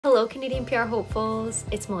Hello Canadian PR hopefuls,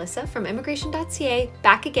 it's Melissa from Immigration.ca,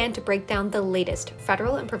 back again to break down the latest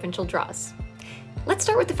federal and provincial draws. Let's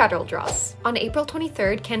start with the federal draws. On April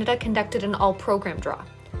 23rd, Canada conducted an all-program draw.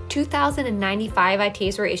 2,095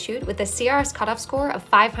 ITAs were issued with a CRS cutoff score of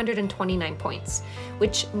 529 points,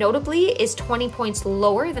 which notably is 20 points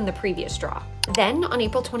lower than the previous draw. Then, on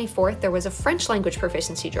April 24th, there was a French language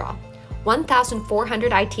proficiency draw.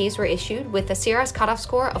 1,400 ITAs were issued with a CRS cutoff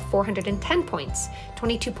score of 410 points,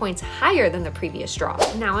 22 points higher than the previous draw.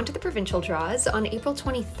 Now onto the provincial draws. On April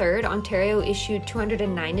 23rd, Ontario issued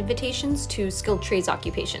 209 invitations to skilled trades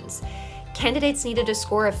occupations. Candidates needed a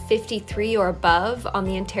score of 53 or above on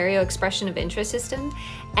the Ontario Expression of Interest system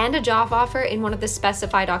and a job offer in one of the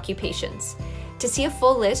specified occupations. To see a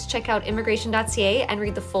full list, check out Immigration.ca and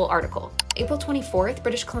read the full article. April 24th,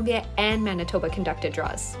 British Columbia and Manitoba conducted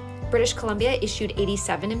draws. British Columbia issued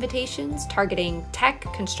 87 invitations targeting tech,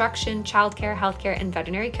 construction, childcare, healthcare, and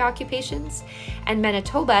veterinary care occupations, and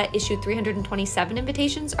Manitoba issued 327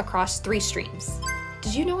 invitations across 3 streams.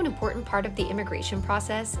 Did you know an important part of the immigration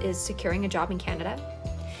process is securing a job in Canada?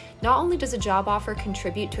 Not only does a job offer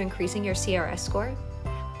contribute to increasing your CRS score,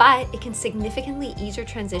 but it can significantly ease your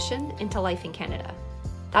transition into life in Canada.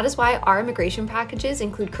 That is why our immigration packages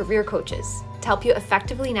include career coaches to help you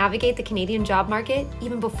effectively navigate the Canadian job market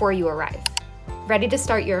even before you arrive. Ready to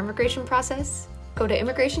start your immigration process? Go to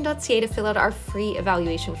Immigration.ca to fill out our free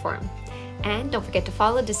evaluation form. And don't forget to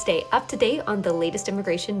follow to stay up to date on the latest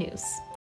immigration news.